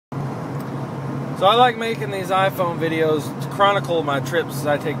So I like making these iPhone videos to chronicle my trips, as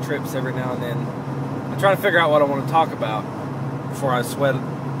I take trips every now and then. I'm trying to figure out what I want to talk about before I sweat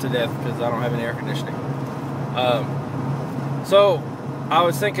to death because I don't have any air conditioning. So I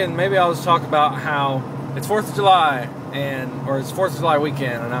was thinking maybe I'll just talk about how it's 4th of July, or it's 4th of July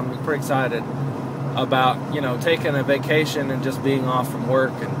weekend, and I'm pretty excited about, you know, taking a vacation and just being off from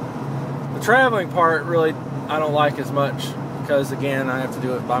work. And the traveling part really I don't like as much because, again, I have to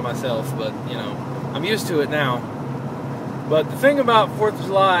do it by myself, but, you know, I'm used to it now. But the thing about 4th of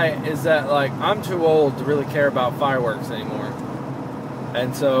July is that, like, I'm too old to really care about fireworks anymore.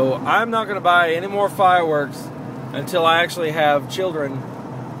 And so I'm not going to buy any more fireworks until I actually have children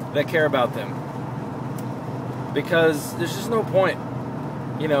that care about them. Because there's just no point.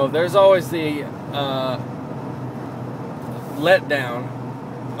 You know, there's always the letdown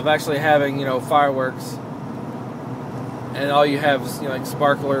of actually having, you know, fireworks, and all you have is, you know, like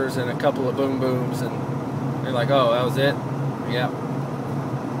sparklers and a couple of boom booms, and you're like, oh, that was it? Yeah.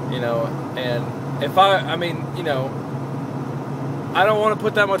 You know, and if I mean, you know, I don't want to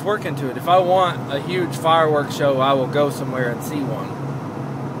put that much work into it. If I want a huge fireworks show, I will go somewhere and see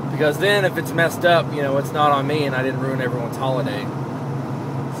one. Because then if it's messed up, you know, it's not on me and I didn't ruin everyone's holiday.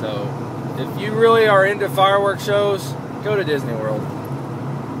 So, if you really are into fireworks shows, go to DisneyWorld.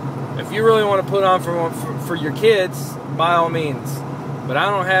 If you really want to put on for your kids, by all means. But I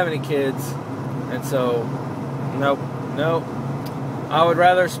don't have any kids, and so, nope. I would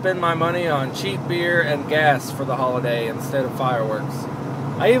rather spend my money on cheap beer and gas for the holiday instead of fireworks.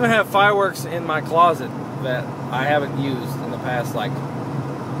 I even have fireworks in my closet that I haven't used in the past, like,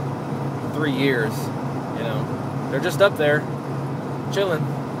 3 years. You know, they're just up there, chilling.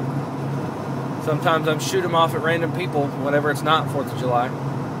 Sometimes I'm shooting them off at random people whenever it's not 4th of July.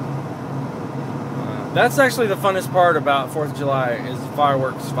 That's actually the funnest part about 4th of July is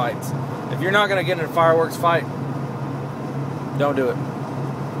fireworks fights. If you're not going to get in a fireworks fight, don't do it.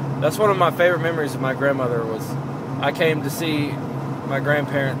 That's one of my favorite memories of my grandmother was I came to see my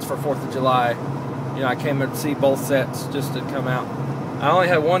grandparents for 4th of July. You know, I came to see both sets just to come out. I only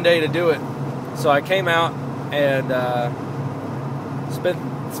had one day to do it, so I came out and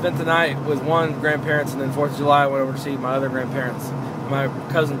spent the night with one grandparents, and then 4th of July I went over to see my other grandparents. My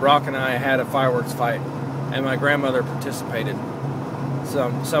cousin Brock and I had a fireworks fight, and my grandmother participated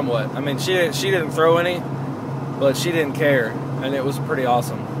somewhat. I mean, she didn't throw any, but she didn't care, and it was pretty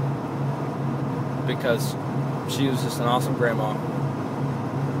awesome because she was just an awesome grandma.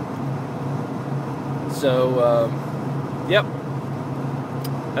 So, yep,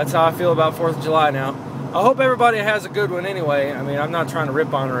 that's how I feel about 4th of July now. I hope everybody has a good one anyway. I mean, I'm not trying to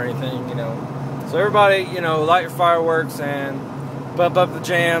rip on her or anything, you know. So everybody, you know, light your fireworks and bump up the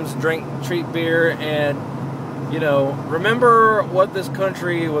jams, treat beer, and, you know, remember what this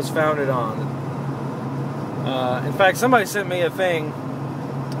country was founded on. In fact, somebody sent me a thing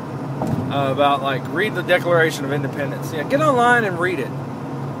about, like, read the Declaration of Independence. Yeah, get online and read it.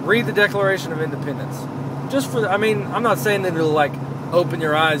 Read the Declaration of Independence. Just for, I mean, I'm not saying that it'll, like, open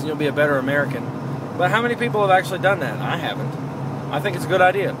your eyes and you'll be a better American. But how many people have actually done that? I haven't. I think it's a good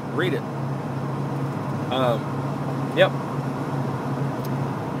idea. Read it. Yep.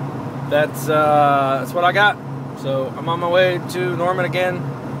 That's what I got. So I'm on my way to Norman again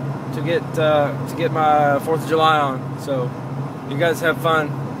to get my 4th of July on. So you guys have fun,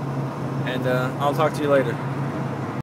 and I'll talk to you later.